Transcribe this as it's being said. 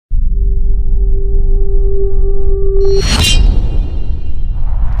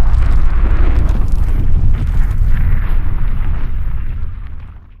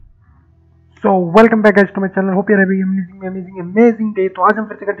So welcome back guys to my channel. Hope you are having amazing day. तो आज हम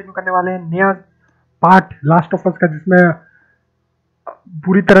फिर से कंटिन्यू करने वाले हैं नया पार्ट लास्ट ऑफ अस का, जिसमें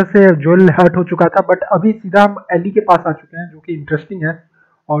पूरी तरह से जोएल हर्ट हो चुका था, बट अभी सीधा हम एली के पास आ चुके हैं, जो कि इंटरेस्टिंग है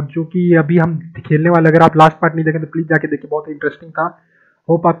और जो कि अभी हम खेलने वाले। अगर आप लास्ट पार्ट नहीं देखें तो प्लीज जाके देखिए, बहुत इंटरेस्टिंग था।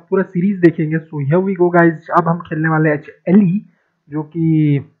 होप आप पूरा सीरीज देखेंगे। So here we go guys. अब हम खेलने वाले हैं एली, जो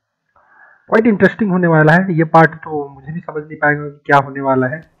कि क्वाइट इंटरेस्टिंग होने वाला है। ये पार्ट तो मुझे भी समझ नहीं पाएगा कि क्या होने वाला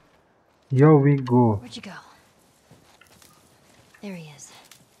है। Here we go. Where'd you go? There he is.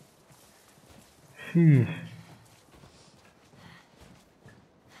 Sheesh.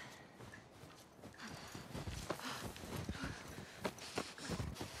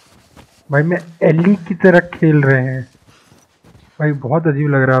 भाई मैं एली की तरह खेल रहे हैं भाई, बहुत अजीब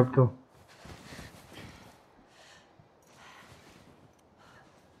लग रहा है अब तो।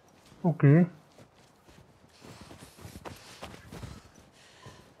 ओके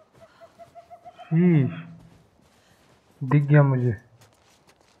शीश, दिख गया मुझे।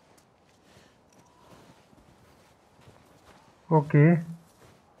 Okay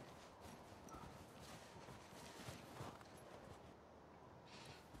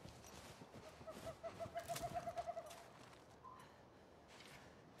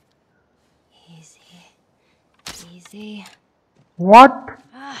Easy. What,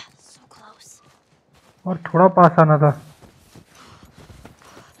 So close. और थोड़ा पास आना था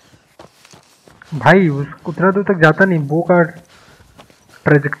भाई। उतना दूर तक जाता नहीं। बो का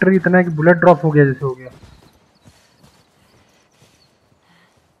ट्रेजेक्टरी इतना है कि बुलेट ड्रॉप हो गया जैसे हो गया।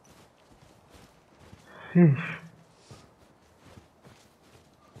 शीश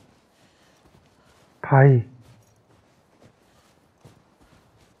भाई,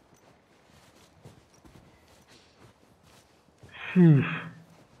 शीश।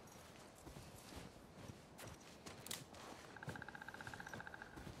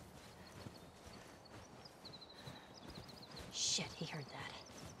 Shit, he heard that.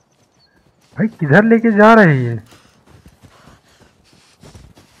 भाई किधर लेके जा रहे हैं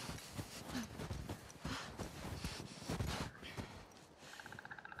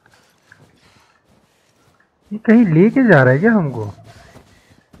ये कहीं लेके जा रहा है क्या हमको?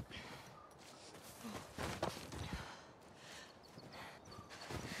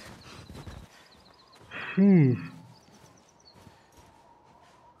 शीश,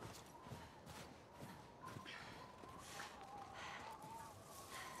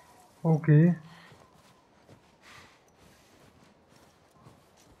 ओके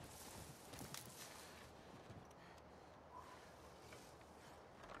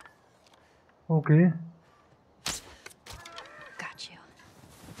ओके। Got you.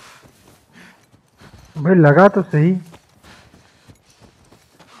 भाई लगा तो सही।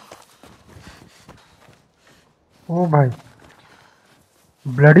 ओ भाई,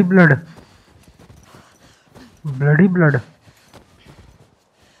 bloody blood, bloody blood.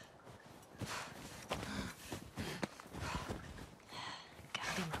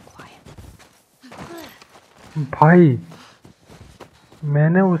 Gotta be more quiet. भाई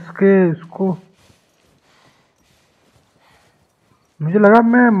मैंने उसको मुझे लगा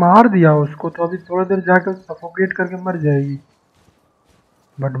मैं मार दिया उसको, तो अभी थोड़ा देर जाकर सफोकेट करके मर जाएगी,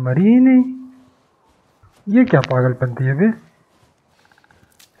 बट मरी ही नहीं। ये क्या पागलपंती है बे।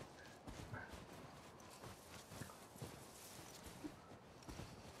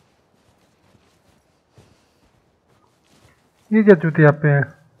 ये क्या चूतिया पे है।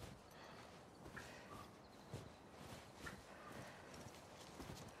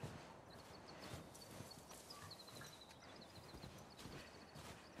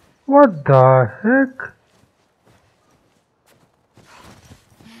 What the heck?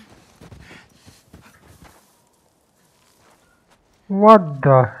 What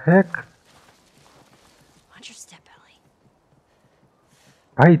the heck? Watch your step, Ellie.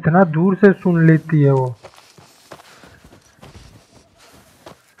 भाई इतना दूर से सुन लेती है वो।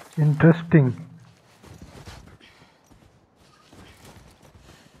 इंटरेस्टिंग।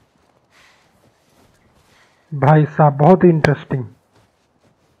 भाई साहब बहुत ही इंटरेस्टिंग।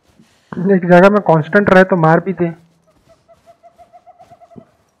 एक जगह में कांस्टेंट रहे तो मार भी दे।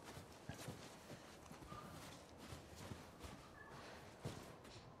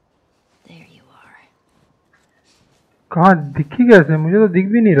 There you are. कहाँ दिखी कैसे? मुझे तो दिख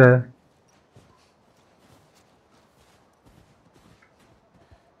भी नहीं रहा है।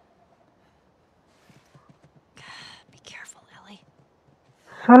 Be careful, Ellie.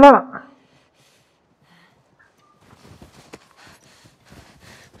 साला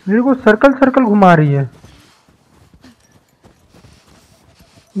मेरे को सर्कल सर्कल घुमा रही है।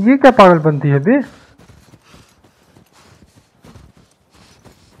 ये क्या पागलपंती है बे।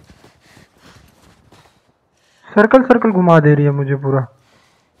 सर्कल सर्कल घुमा दे रही है मुझे पूरा।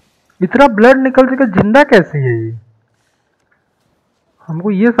 इतना ब्लड निकल के जिंदा कैसे है ये?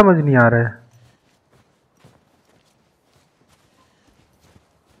 हमको ये समझ नहीं आ रहा है।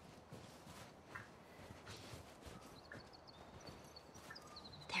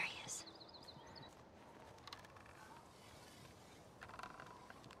 There he is.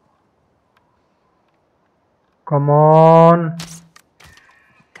 Come on.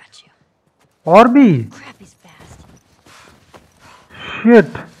 Got you. और भी? Crap, he's fast.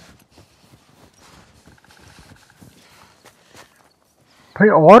 शिट। भाई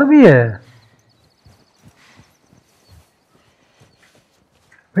और भी है?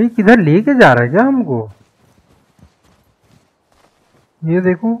 भाई किधर लेके जा रहा है क्या हमको? ये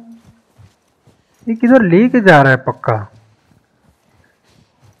देखो, ये किधर लेके जा रहा है पक्का।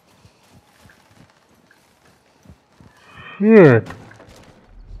 शिट।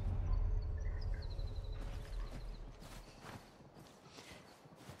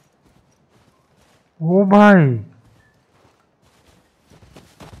 ओ भाई,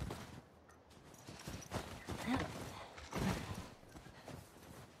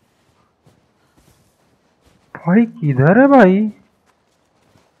 भाई किधर है भाई?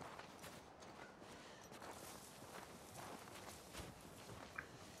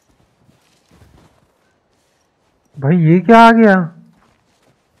 भाई ये क्या आ गया?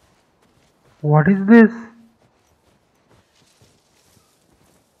 What is this?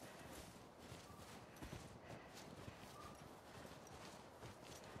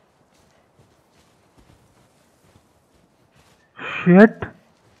 शिट।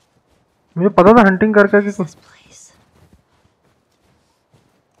 मुझे पता था हंटिंग कर What करके is कुछ। this place?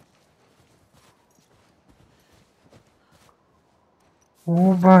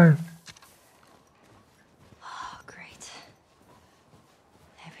 ओ भाई, Oh, great.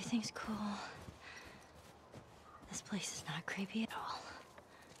 Everything's cool. This place is not creepy at all.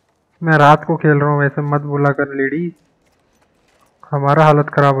 मैं रात को खेल रहा हूँ, ऐसे मत बोला कर लेडी, हमारा हालत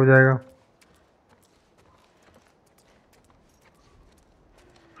खराब हो जाएगा।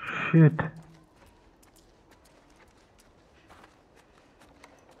 Shit.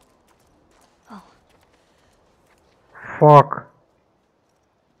 Oh, fuck.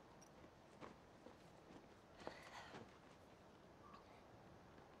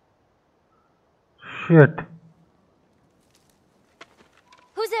 Shit.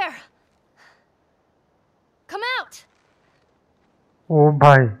 who's there? Come out! ओ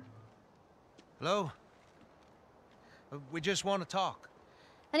भाई, Hello? We just want to talk.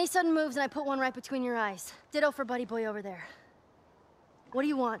 Any sudden moves and I put one right between your eyes. Ditto for buddy boy over there. What do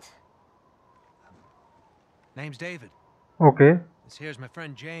you want? Name's David. Okay. This here's my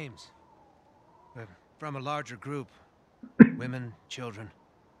friend James. We're from a larger group. Women, children.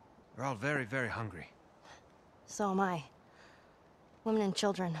 They're all very, very hungry. So am I. Women and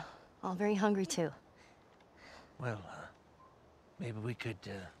children, all very hungry too. Well, maybe we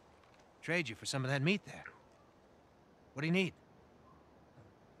could trade you for some of that meat there. What do you need?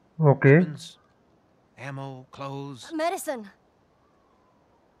 Okay. Weapons, ammo, clothes. Medicine!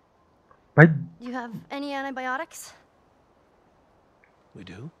 भाई Do you have any antibiotics? We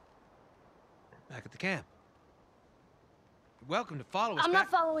do. Back at the camp. You're welcome to follow us I'm back. not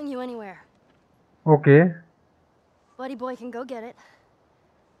following you anywhere. Okay. Buddy boy can go get it.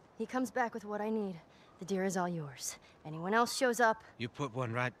 He comes back with what I need. The deer is all yours. Anyone else shows up, You put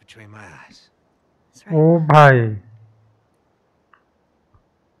one right between my eyes. that's right. ओ भाई,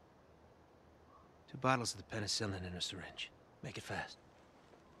 2 bottles of the penicillin in a syringe. Make it fast.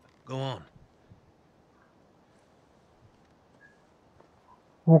 Go on.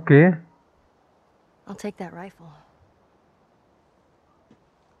 Okay. I'll take that rifle.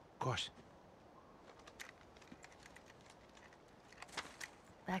 Of course.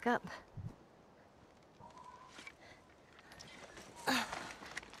 Back up.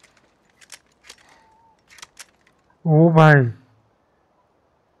 ओ भाई,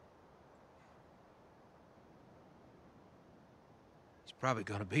 It's probably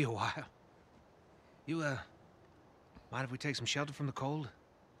gonna be a while. You, mind if we take some shelter from the cold?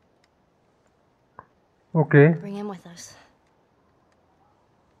 Okay. Bring him with us.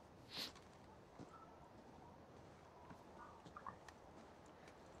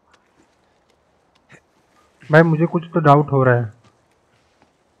 भाई मुझे कुछ तो doubt हो रहा है।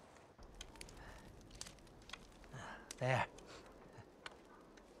 There.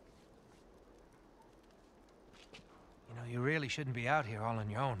 You know, you really shouldn't be out here all on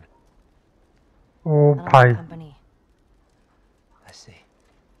your own. O I don't भाई, want company. I see.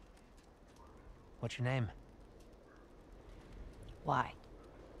 What's your name? Why?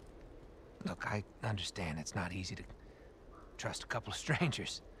 Look, I understand it's not easy to trust a couple of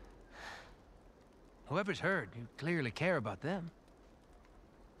strangers. Whoever's hurt, you clearly care about them.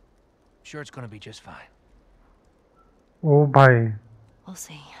 Sure, it's gonna be just fine. ओ भाई We'll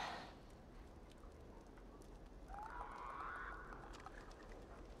see.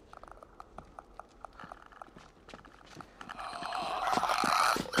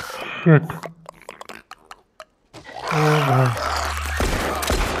 Shit oh भाई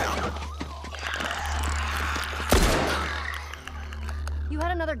You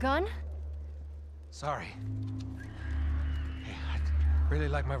had another gun? Sorry. Hey, I'd really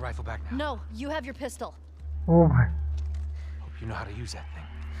like my rifle back now. No, you have your pistol. ओ भाई Hope you know how to use that thing.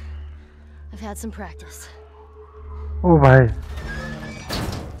 I've had some practice. ओ भाई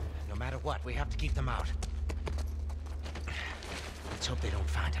No matter what, we have to keep them out. Let's hope they don't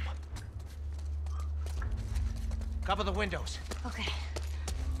find him. Cover the windows. Okay.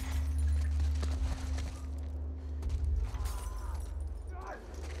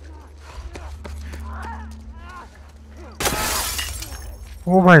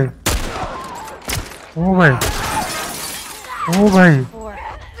 ओ भाई ओ भाई ओ भाई 4.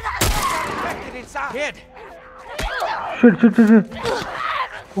 Get inside. Kid! Shit shit shit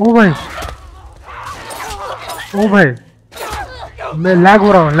shit oh भाई ओ भाई मैं lag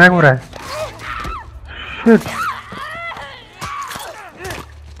हो रहा है शिट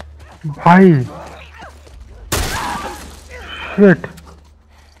भाई shit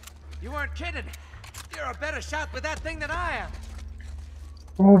You weren't kidding. You're a better shot with that thing than I am.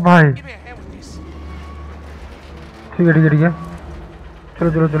 ओ भाई Give me a hand with this. ठीक है ठीक है ठीक है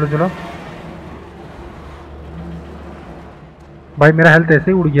चलो चलो चलो चलो भाई मेरा हेल्थ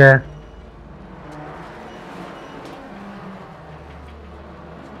ऐसे ही उड़ गया है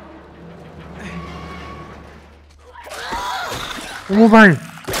ओ भाई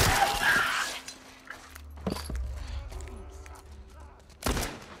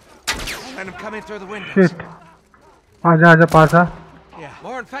Let him come in through the windows. Shit आजा आजा पास आ Yeah.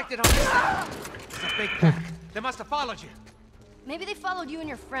 More infected on this side. It's a big pack. They must have followed you. Maybe they followed you and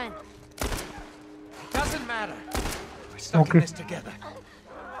your friend. Doesn't matter. We're stuck Okay. in this together.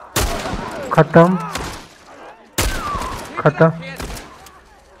 खत्म Keep it खत्म up, kid.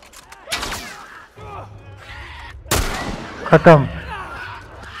 खत्म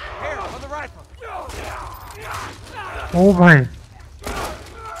Here, on the rifle. ओ भाई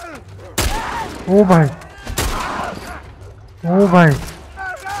ओ भाई ओ भाई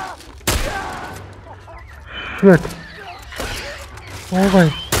shit oh भाई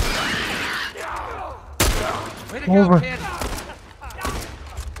Way to Oh, go, my- kid.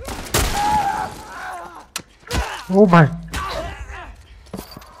 ओ भाई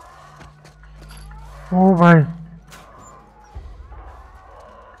ओ भाई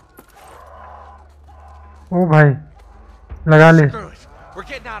ओ भाई लगा ले Screw it. We're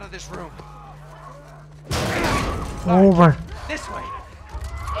getting out of this room. ओ भाई This way.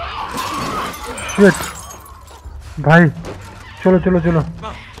 शिट भाई चलो चलो चलो Come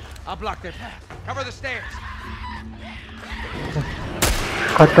on. I'll block their path. Cover the stairs.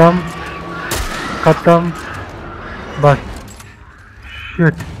 खत्म खत्म बस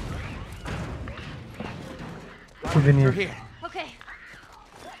शिट कुछ नहीं Through है here. Okay.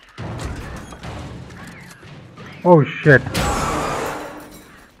 ओह शिट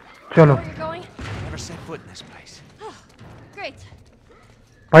चलो Where you're going? Never set foot in this place. Great.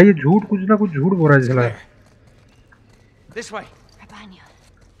 भाई ये झूठ कुछ ना कुछ झूठ बोल रहा है चला Clear. This way. Right behind you.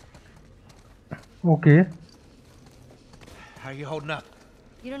 Okay How are you holding up?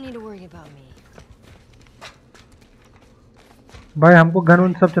 You don't need to worry about me. भाई हमको गन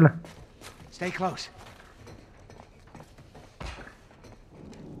उन सब चला Stay close.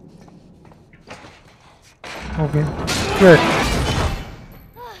 Okay shit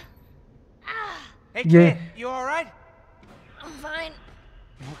Hey, Yeah. kid. You all right? I'm fine.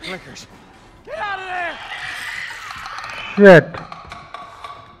 No clickers. Get out of there! Shit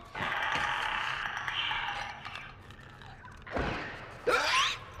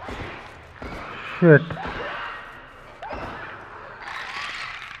shit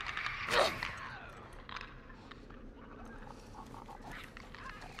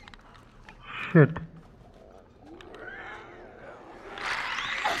shit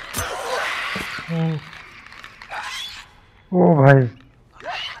oh भाई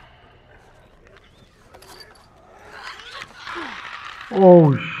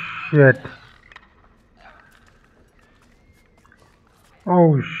Oh shit.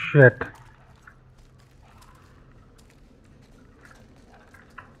 Oh shit.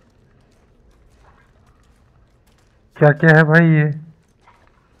 क्या क्या है भाई ये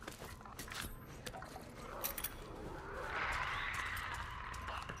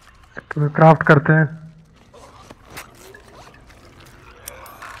तो क्राफ्ट करते हैं।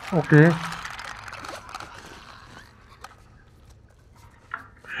 ओके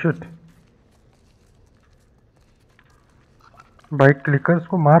शिट, भाई क्लिकर्स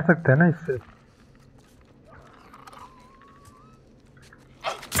को मार सकते हैं ना इससे।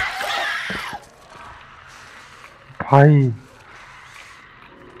 भाई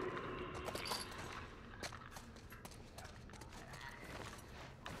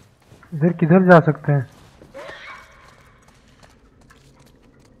इधर किधर जा सकते हैं?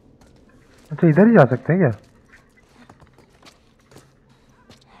 अच्छा इधर ही जा सकते हैं क्या?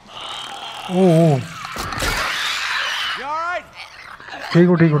 ओह ठीक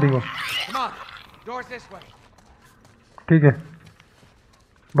हो ठीक हो ठीक हो, ठीक है।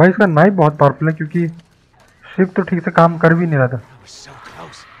 भाई इसका नाइफ बहुत पावरफुल है क्योंकि शिफ्ट तो ठीक से काम कर भी नहीं रहा था।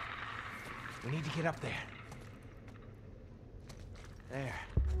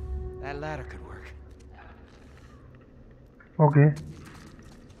 ओके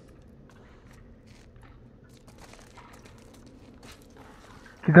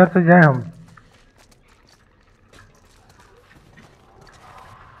किधर से जाए हम?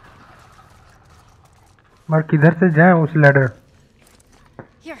 मगर किधर से जाए उस ladder?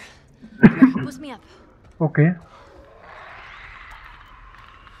 Here, boost me up. Okay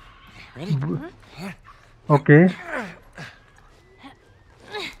okay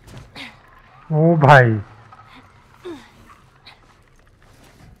ओ भाई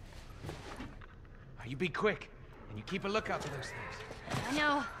You be quick, and you keep a lookout for those things. I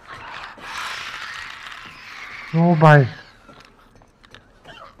know. ओ भाई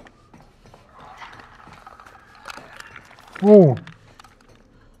ओ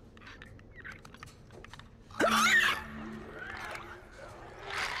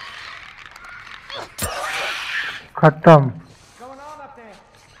खत्म।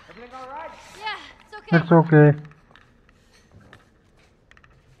 Yeah, it's okay. It's okay.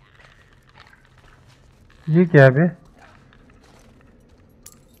 ये क्या है बे?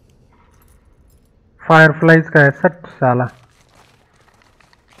 फायरफ्लाइज का है सट साला।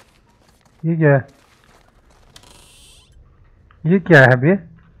 ये क्या है? ये क्या है बे?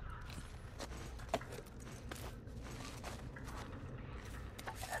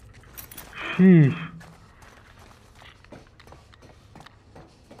 शीश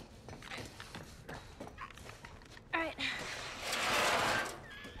All right.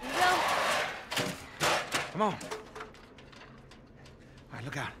 Here we go. Come on. All right,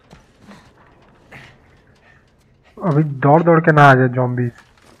 look out. अभी दौड़ दौड़ के ना आ जाए ज़ॉम्बीज़,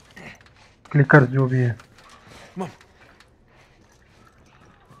 क्लिकर्स जो भी है। Come on.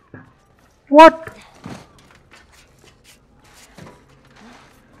 व्हाट?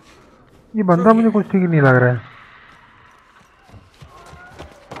 ये बंदा मुझे कुछ ठीक नहीं लग रहा है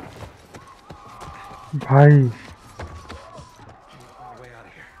भाई। Way out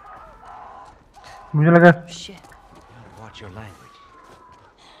of here. मुझे लगा Shit. Watch your language.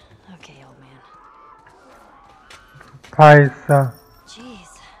 Okay, old man. भाई सा।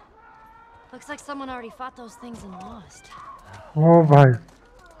 Jeez. Looks like someone already fought those things and lost. ओ भाई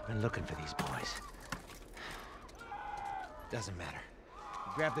I've been looking for these boys. Doesn't matter.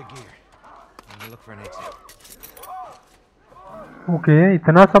 Grab the gear. And we'll look for an exit. Okay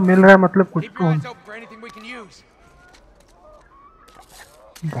इतना सब मिल रहा है मतलब कुछ Keep तो। your eyes open for anything we can use.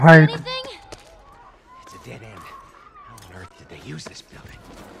 भाई Anything? It's a dead end. How on earth did they use this building?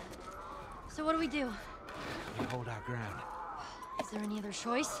 So what do we do? We hold our ground. Is there any other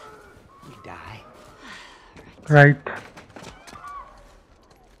choice? We die. Right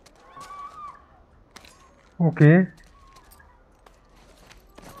okay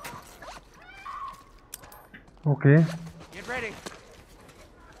okay Get ready.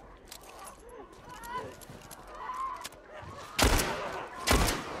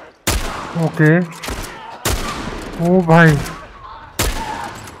 Okay ओ भाई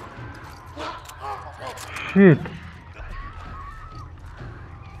shit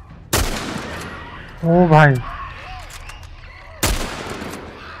oh भाई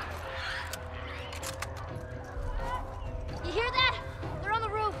You hear that? They're on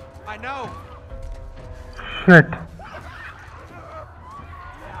the roof. I know. Shit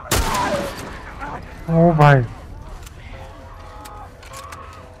oh भाई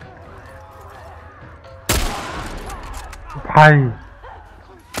भाई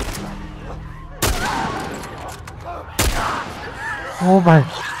ओ भाई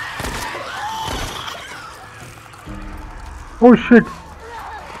oh shit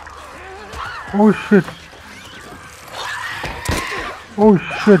oh shit oh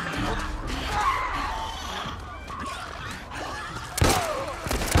shit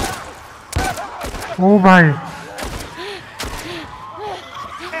oh भाई,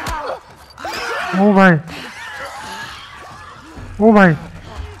 ओ भाई, ओ भाई,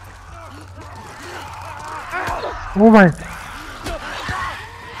 ओ भाई,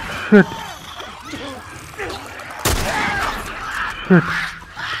 shit, shit,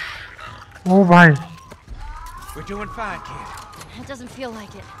 ओ भाई, We're doing fine, kid. It doesn't feel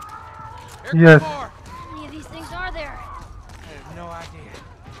like it. Here Yes. come more. How many of these things are there? I have no idea.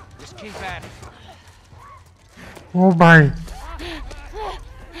 Just keep at it. ओ भाई,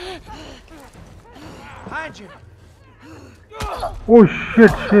 Behind you. Oh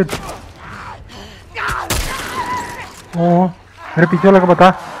shit shit, ओ मेरे पीछे वाले को बता,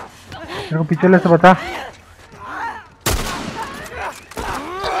 मेरे को पीछे वाले से बता।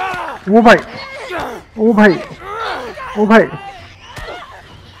 ओ भाई, ओ भाई, ओ भाई,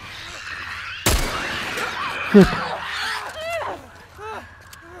 शिट,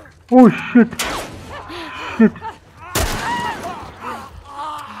 ओ शिट, शिट,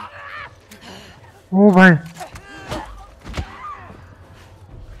 ओ भाई,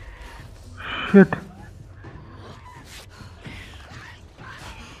 शिट,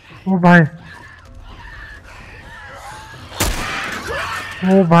 ओ भाई,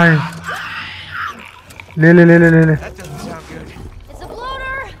 ओ भाई, ले ले ले ले ले ले, That doesn't sound good. It's a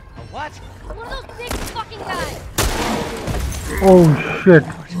bloater! A what? One of those big fucking guys! Oh shit,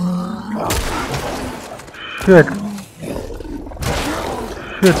 shit,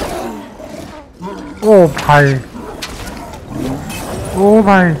 shit, ओ भाई, ओ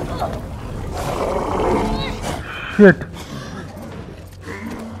भाई, शिट,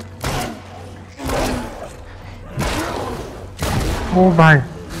 ओ भाई,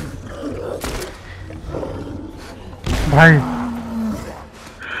 भाई,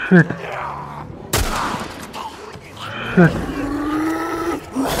 शिट, शिट,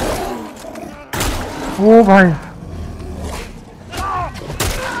 ओ भाई,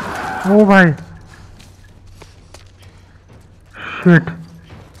 ओ भाई, shit,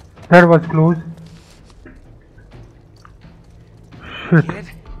 that was close, shit, Kid?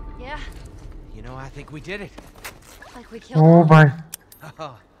 Yeah, You know, I think we did it. like we killed oh them. भाई,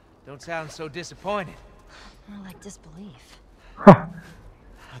 Oh, don't sound so disappointed. More like disbelief. huh,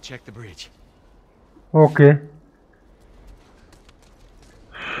 I'll check the bridge. okay,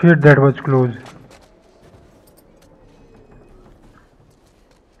 shit, that was close,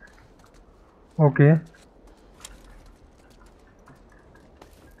 okay,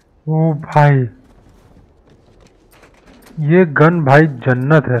 ओ भाई, ये gun भाई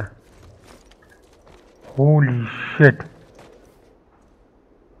जन्नत है, holy shit,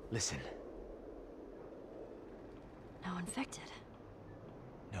 Listen, No infected.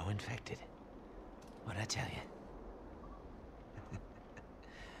 no infected. What'd I tell you?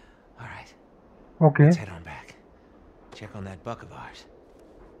 All right, okay, let's head on back. Check on that buck of ours.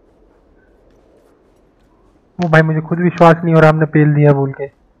 ओ भाई मुझे खुद विश्वास नहीं हो रहा, हमने पेल दिया बोल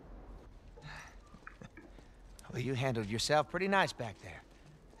के, Well, you handled yourself pretty nice back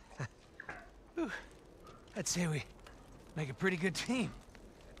there. Whew. I'd say we make a pretty good team.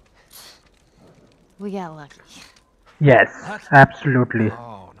 We got lucky. yes, Luck? absolutely,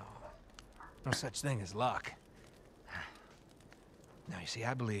 Oh, no. No such thing as luck. Now, you see,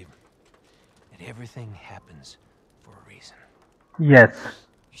 I believe that everything happens for a reason. yes,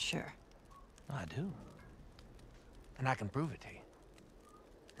 Sure. I do. And I can prove it to you.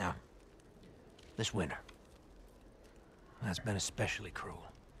 Now, this winter, that's been especially cruel.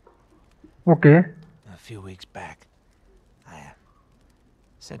 okay, A few weeks back, I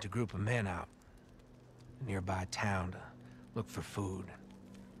sent a group of men out to a nearby town to look for food.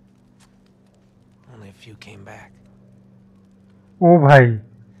 Only a few came back. ओ भाई,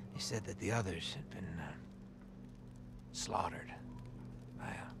 They said that the others had been slaughtered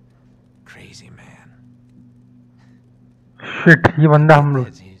by a crazy man. Shit, ये बंदा हम लोग,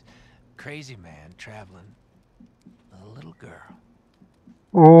 He's a crazy man traveling with a little girl.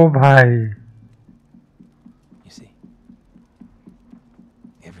 ओ भाई, You see,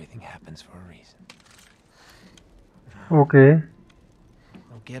 everything happens for a reason. Okay,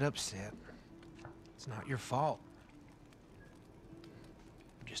 Don't get upset. It's not your fault.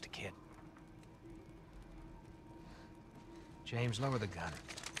 You're just a kid. James, lower the gun.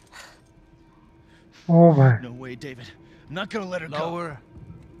 ओ भाई, No way, David. I'm not gonna let her go. Lower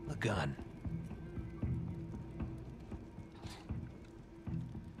the gun.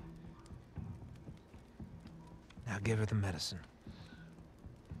 Now give her the medicine.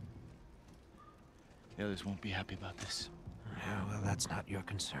 The others won't be happy about this. Yeah, well, that's not your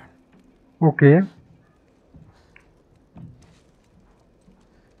concern. Okay,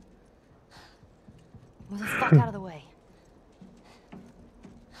 Move the fuck out of the way.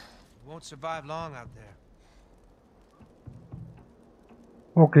 You won't survive long out there.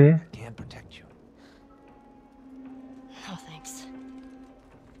 Okay. I can't protect you. No thanks.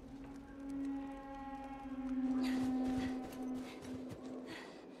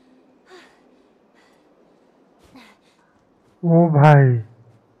 ओ भाई,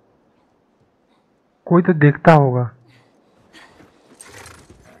 कोई तो देखता होगा।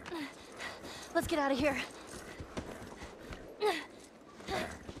 Let's get out of here.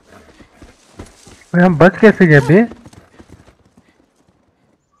 भाई हम बच कैसे गए बे?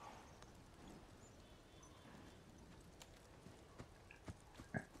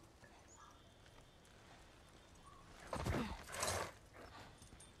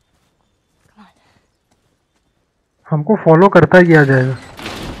 हमको फॉलो करता ही आ जाएगा।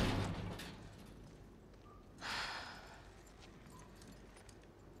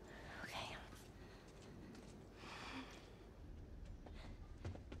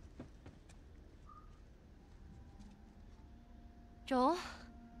 Joel?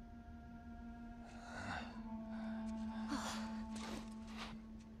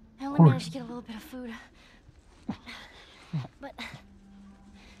 I only managed to get a little bit of food. But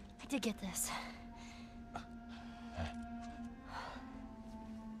I did get this.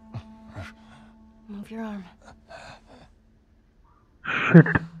 Move your arm. Shit.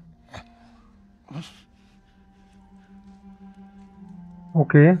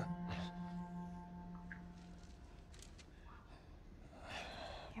 Okay.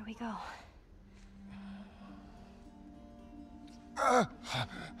 Here we go.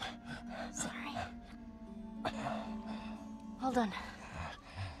 Sorry. Hold on.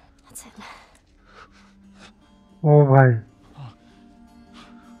 That's it. Oh भाई,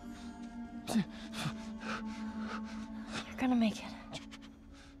 You're gonna make it.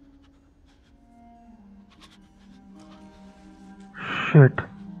 shit.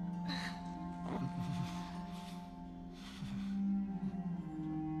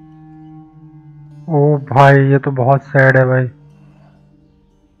 ओ भाई, ये तो बहुत sad है भाई।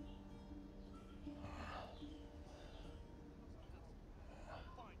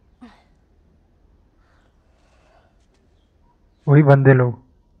 वही बंदे लोग।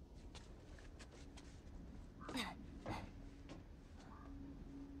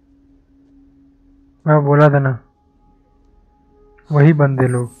 मैं बोला था ना, वही बंदे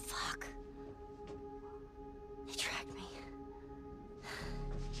लोग। Fuck. They tracked me.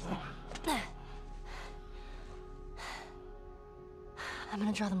 I'm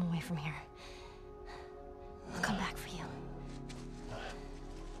gonna draw them away from here. I'll come back for you.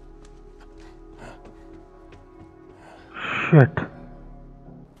 Shit.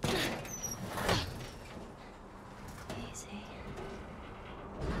 Easy.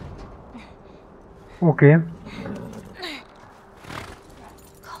 Okay.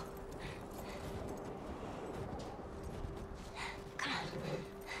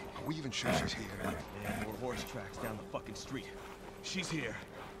 Are we even sure she's here? Yeah, more horse tracks down the fucking street. She's here.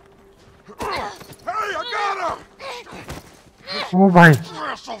 Hey, I got her! ओ भाई,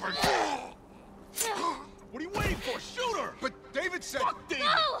 Ass over here! What are you waiting for? Shoot her! But David said... Fuck David!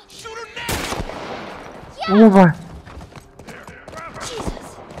 No! Shoot her now! ओ भाई, Jesus!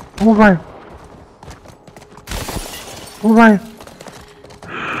 ओ भाई, ओ भाई।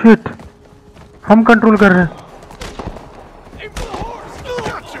 Shit, हम control कर रहे हैं। Aim for the horse!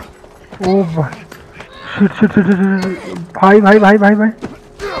 Gotcha! ओ भाई, shit shit shit shit, भाई भाई भाई भाई भाई।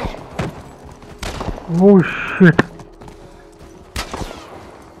 ओ शिट,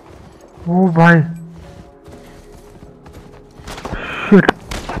 ओ भाई, shit,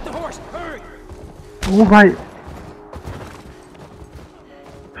 Got the horse! Hurry! ओ भाई,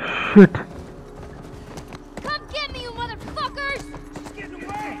 shit, Come get me, you motherfuckers! She's getting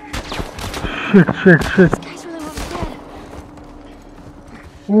away! Shit shit shit. Guys really want me dead.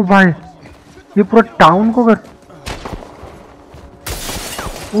 ओ भाई, ये पूरा टाउन को कर।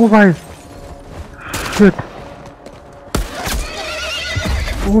 ओ भाई, शिट,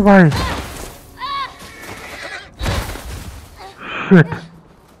 ओ भाई, shit,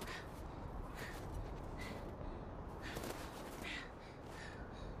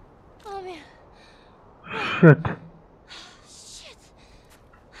 Oh man. Shit. Shit.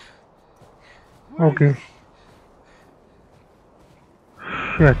 Okay,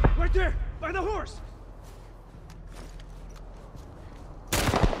 shit, Right there! By the horse!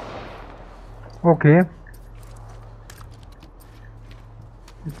 Okay.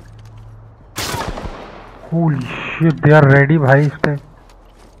 Holy shit, they are ready भाई इस time.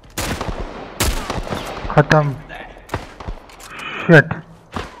 खत्म। शिट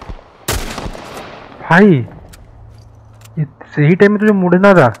भाई ये सही टाइम में तुझे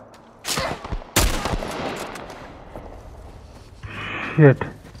मुड़ना था। शिट।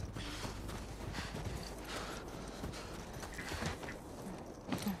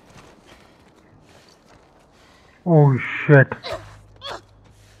 Oh shit.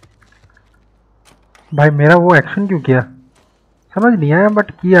 भाई मेरा वो एक्शन क्यों किया समझ नहीं आया,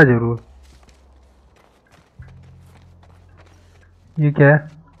 बट किया जरूर। ये क्या है?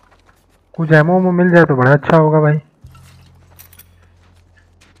 कुछ एमो में मिल जाए तो बड़ा अच्छा होगा भाई।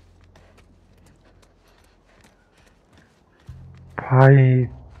 भाई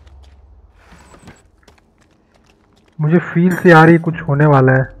मुझे फील से आ रही कुछ होने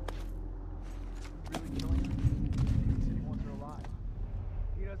वाला है।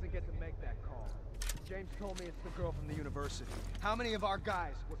 How many of our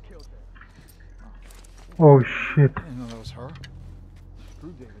guys were killed there? Oh shit. I didn't know that was her.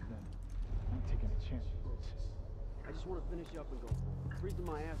 Screw David then. I'm not taking a chance. I just want to finish up and go home. Freezing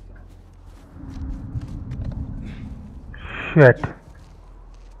my ass off. Shit.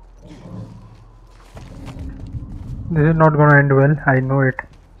 This is not gonna end well. I know it.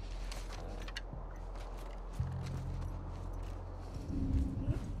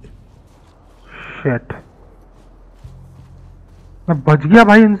 Shit. मैं बच गया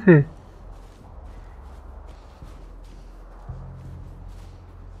भाई उनसे।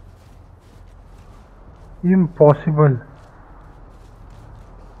 Impossible.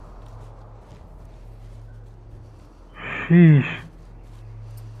 Sheesh.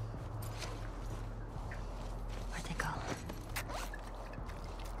 Where'd they go?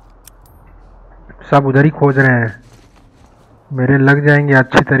 सब उधर ही खोज रहे हैं। मेरे लग जाएंगे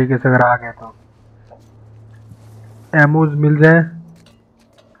अच्छी तरीके से अगर आ गए तो। एमोज मिल जाए।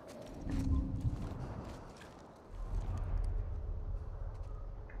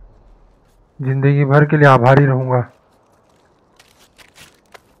 जिंदगी भर के लिए आभारी रहूंगा।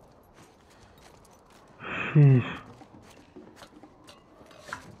 शीश।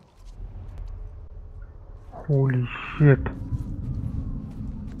 Holy shit.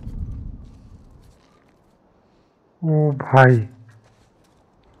 ओ भाई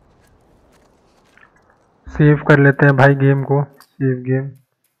सेव कर लेते हैं भाई गेम को। Save game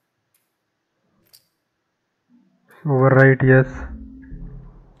overwrite yes.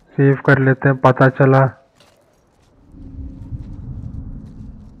 Save कर लेते हैं। पता चला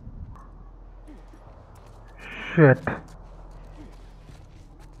शिट।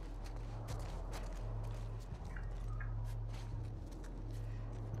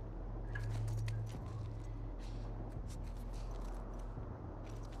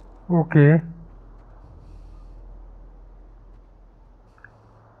 Okay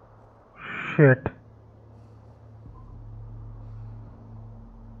shit.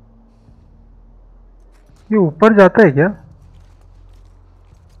 ये ऊपर जाता है क्या?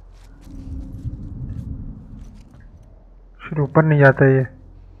 फिर ऊपर नहीं जाता ये।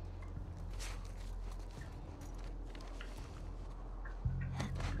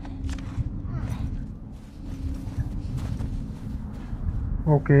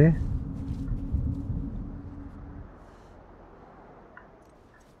 ओके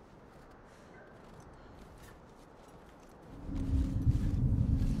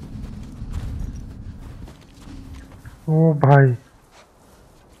ओ भाई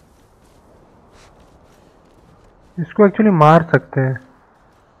इसको एक्चुअली मार सकते हैं।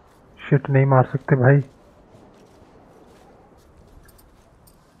 शिट नहीं मार सकते भाई।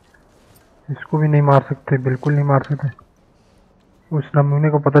 इसको भी नहीं मार सकते, बिल्कुल नहीं मार सकते। उस नमूने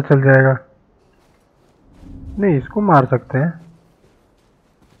को पता चल जाएगा। नहीं इसको मार सकते हैं।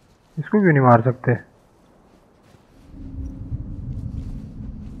 इसको क्यों नहीं मार सकते?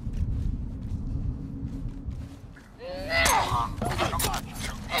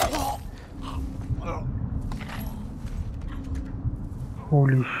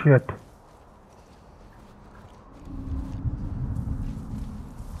 Holy shit.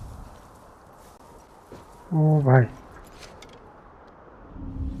 ओ भाई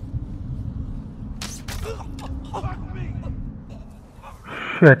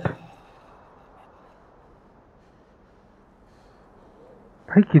शिट।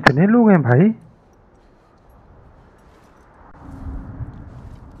 भाई कितने लोग हैं भाई?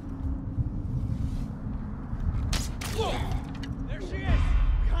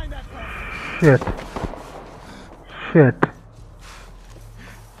 Shit shit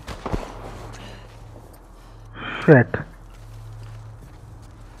shit.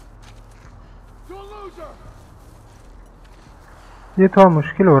 ये थोड़ा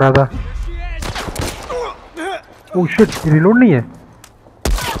मुश्किल हो रहा था। ओह शिट रिलोड नहीं है।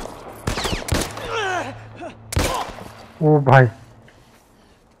 ओ भाई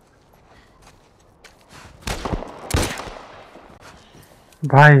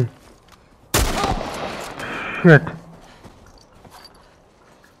भाई शिट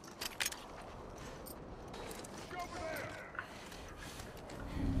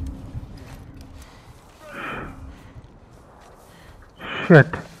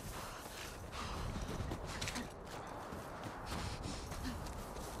शिट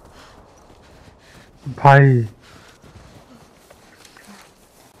भाई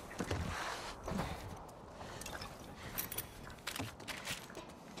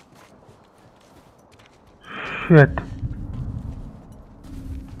शिट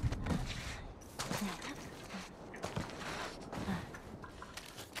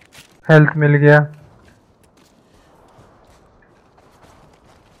हेल्थ मिल गया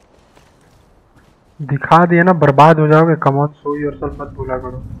दिखा दिया ना बर्बाद हो जाओगे कम ऑन सो योरसेल्फ मत बोला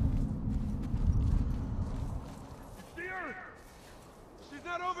करो She's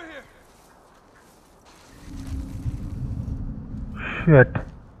not over here. Shit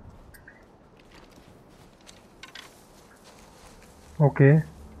okay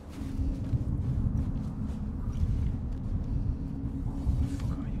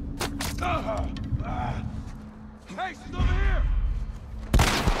Hey, she's over here.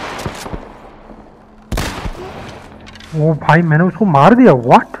 ओ भाई मैंने उसको मार दिया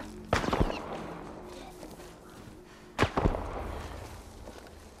व्हाट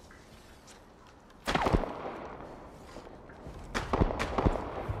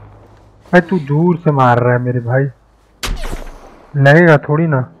भाई तू दूर से मार रहा है मेरे भाई लगेगा थोड़ी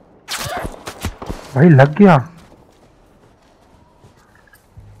ना भाई लग गया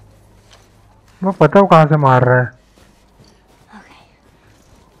मैं पता हूँ कहाँ से मार रहा है Okay.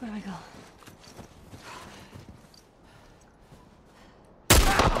 Where do we go?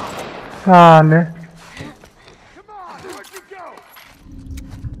 साले Come on, where'd you go?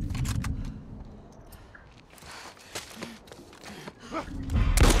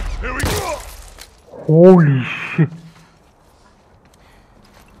 Here we go. holy shit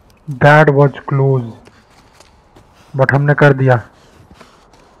that was close but हमने कर दिया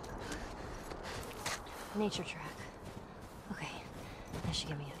Nature track. Okay, that should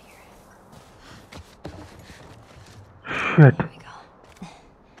get me out of here. shit Here we go.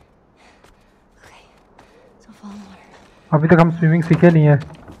 Okay, so follow water. अभी तक हम swimming सीखे नहीं है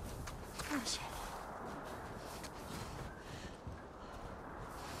Oh shit.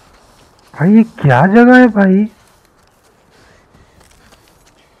 भाई ये क्या जगह है भाई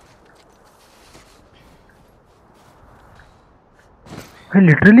भाई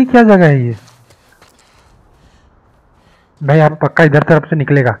लिटरली क्या जगह है ये भाई आप पक्का इधर तरफ से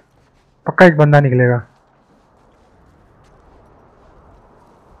निकलेगा पक्का एक बंदा निकलेगा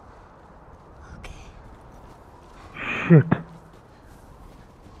Okay. शिट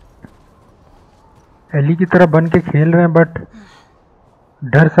एली की तरह बन के खेल रहे हैं बट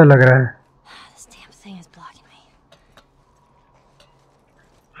डर सा लग रहा है This damn thing is blocking me.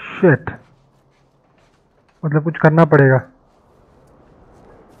 Shit मतलब कुछ करना पड़ेगा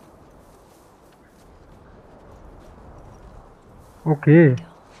ओके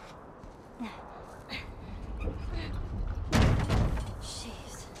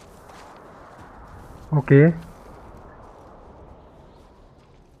Jeez. ओके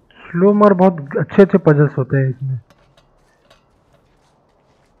स्लो मर बहुत अच्छे अच्छे पजल्स होते हैं इसमें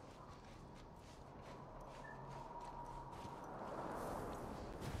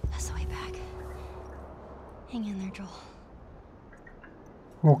That's the way back. Hang in there, Joel.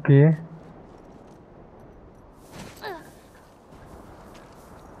 Okay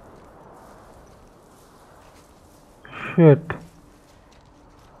shit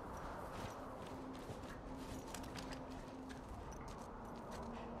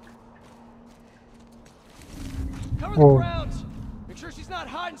Cover Oh. the grounds. Make sure she's not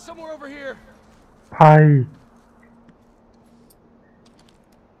hiding somewhere over here. भाई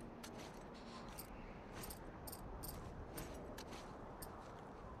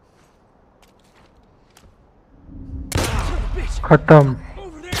Bitch, खत्म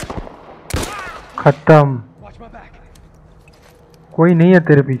over there. खत्म Watch my back. कोई नहीं है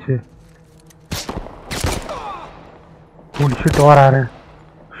तेरे पीछे शिट और आ रहे हैं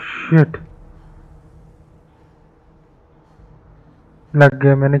शिट लग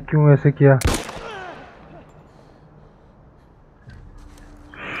गया मैंने क्यों ऐसे किया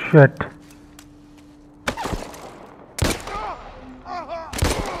shit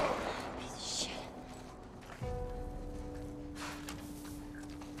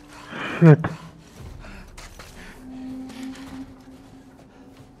shit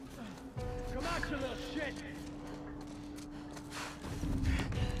Come on, you little shit.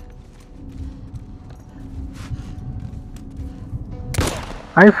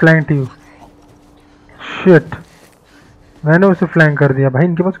 I flanked you. Shit, मैंने उसे फ्लैंक कर दिया। भाई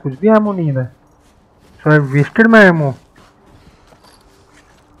इनके पास कुछ भी एमो नहीं है। सो आई वेस्टेड माय एमो।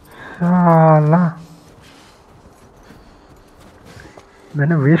 साला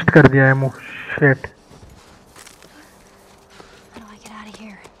मैंने वेस्ट कर दिया ammo. Shit. How do I get out of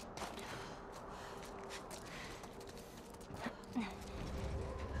here?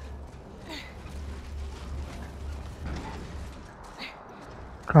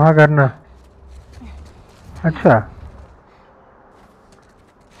 कहाँ करना? अच्छा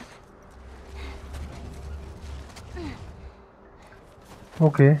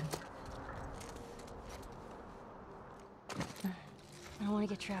okay. I don't want to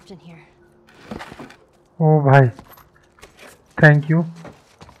get trapped in here. ओ भाई thank you.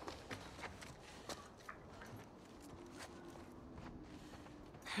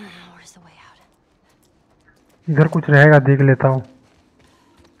 Where's the way out? इधर कुछ रहेगा, देख लेता हूँ।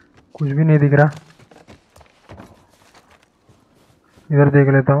 कुछ भी नहीं दिख रहा। इधर देख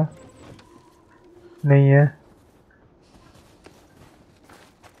लेता हूँ, नहीं है।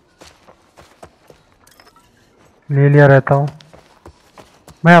 ले लिया रहता हूँ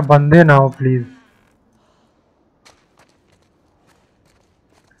मैं। अब बंदे ना हो प्लीज।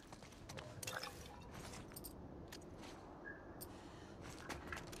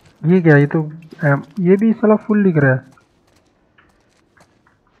 ये क्या? ये तो ये भी साला फुल दिख रहा है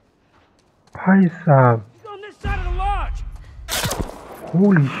भाई साहब। He's on this side of the lodge.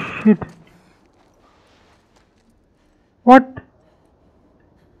 Holy shit, what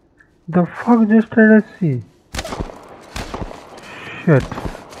the fuck just did I C? Shit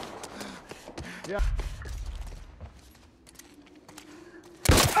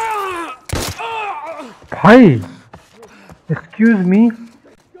भाई, एक्सक्यूज मी।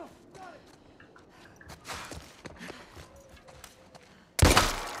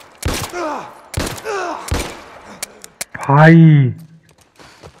 भाई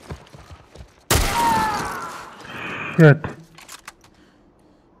शिट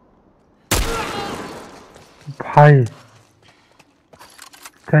भाई,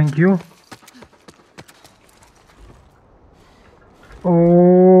 थैंक यू। ओ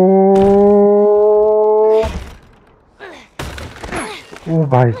ओ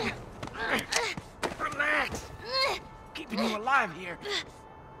भाई Relax. Keeping you alive here.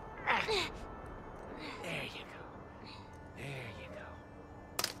 There you go. There you go.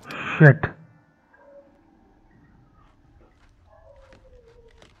 Shit.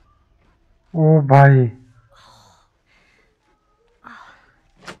 ओ भाई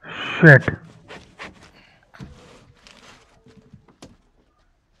shit.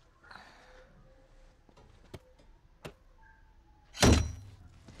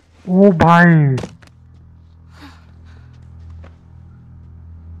 ओ भाई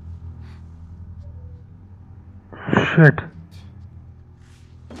shit.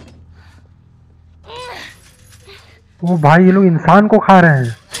 ओ भाई ये लोग इंसान को खा रहे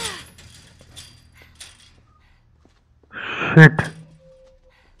हैं। Shit.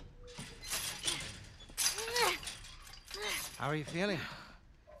 How are you feeling?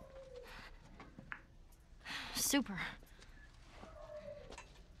 Super.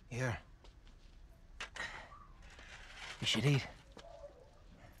 Here. You should eat.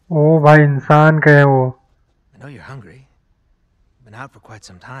 ओ भाई इंसान का है वो। I know you're hungry. Been out for quite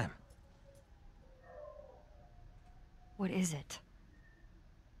some time. What is it?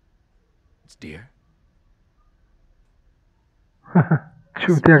 It's deer.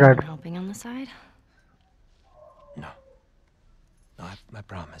 चूतिया Someone काट। helping on the side? No. No, I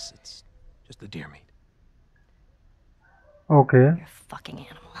promise. It's just the deer meat. Okay You're a fucking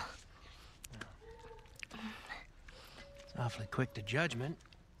animal. It's awfully quick to judgment.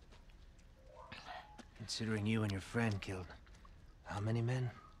 Considering you and your friend killed how many men?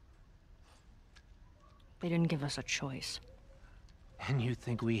 They didn't give us a choice. And you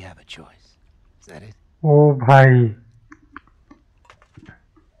think we have a choice? Is that it? ओ भाई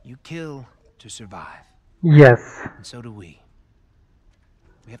You kill to survive. Yes. And so do we.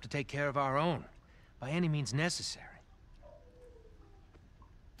 We have to take care of our own, by any means necessary.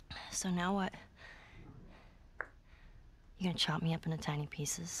 So now what? You gonna chop me up into tiny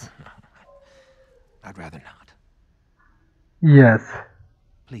pieces? I'd rather not. Yes.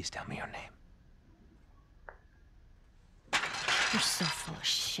 Please tell me your name. You're so full of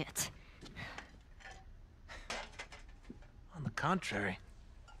shit. On the contrary,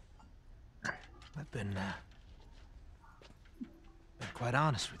 I've been quite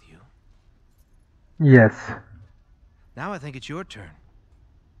honest with you. Yes. Now I think it's your turn.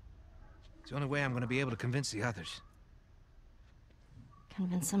 It's the only way I'm going to be able to convince the others.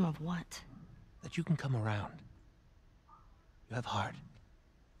 Convince him of what? That you can come around. You have heart.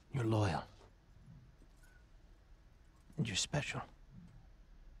 You're loyal. And you're special.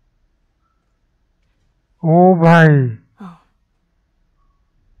 ओ भाई Oh.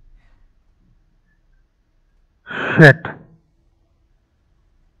 Shit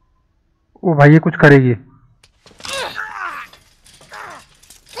oh भाई ये कुछ करेगी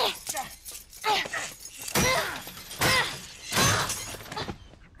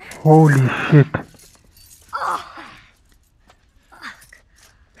holy shit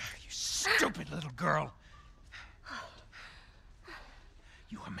You stupid little girl.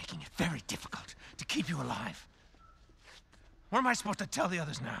 You are making it very difficult to keep you alive. What am I supposed to tell the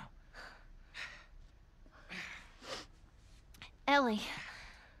others now? Ellie,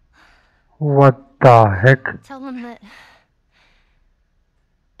 what the heck tell him that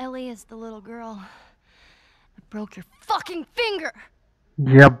Ellie is the little girl that broke your fucking finger.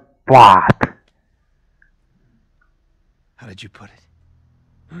 ये बात How did you put it?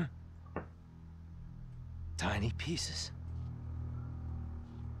 Hmm? Tiny pieces.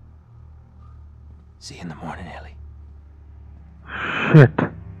 See you in the morning, Ellie. Shit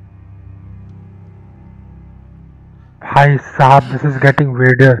भाई साहब this is getting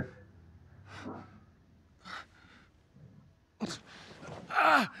weirder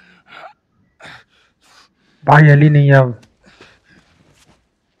भाई Eli नहीं है अब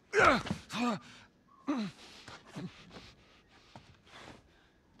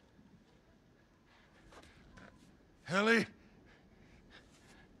Ellie?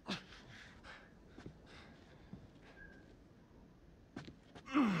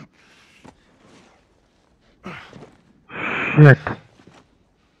 Shit